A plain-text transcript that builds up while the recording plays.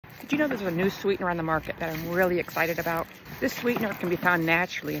Did you know there's a new sweetener on the market that I'm really excited about? This sweetener can be found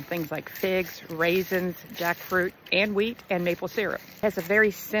naturally in things like figs, raisins, jackfruit, and wheat, and maple syrup. It has a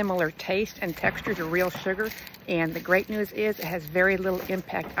very similar taste and texture to real sugar, and the great news is it has very little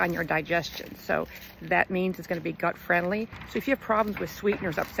impact on your digestion. So that means it's going to be gut friendly. So if you have problems with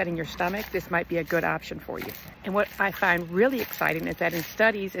sweeteners upsetting your stomach, this might be a good option for you. And what I find really exciting is that in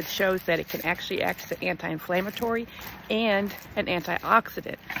studies, it shows that it can actually act as an anti-inflammatory and an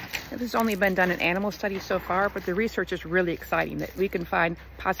antioxidant. Now, this has only been done in animal studies so far, but the research is really exciting that we can find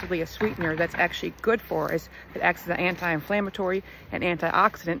possibly a sweetener that's actually good for us, that acts as an anti-inflammatory and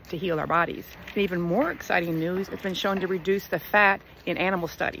antioxidant to heal our bodies. And even more exciting news, it's been shown to reduce the fat in animal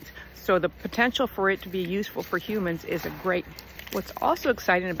studies. So the potential for it to be useful for humans is a great. What's also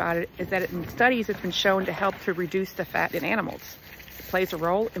exciting about it is that in studies it's been shown to help to reduce the fat in animals. It plays a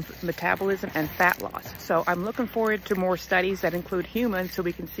role in metabolism and fat loss. So I'm looking forward to more studies that include humans so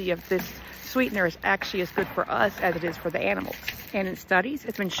we can see if this sweetener is actually as good for us as it is for the animals. And in studies,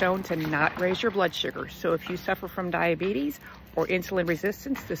 it's been shown to not raise your blood sugar. So if you suffer from diabetes or insulin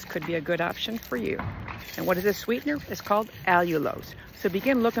resistance, this could be a good option for you. And what is this sweetener? It's called Allulose. So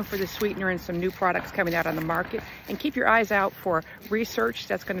begin looking for the sweetener and some new products coming out on the market, and keep your eyes out for research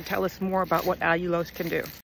that's going to tell us more about what Allulose can do.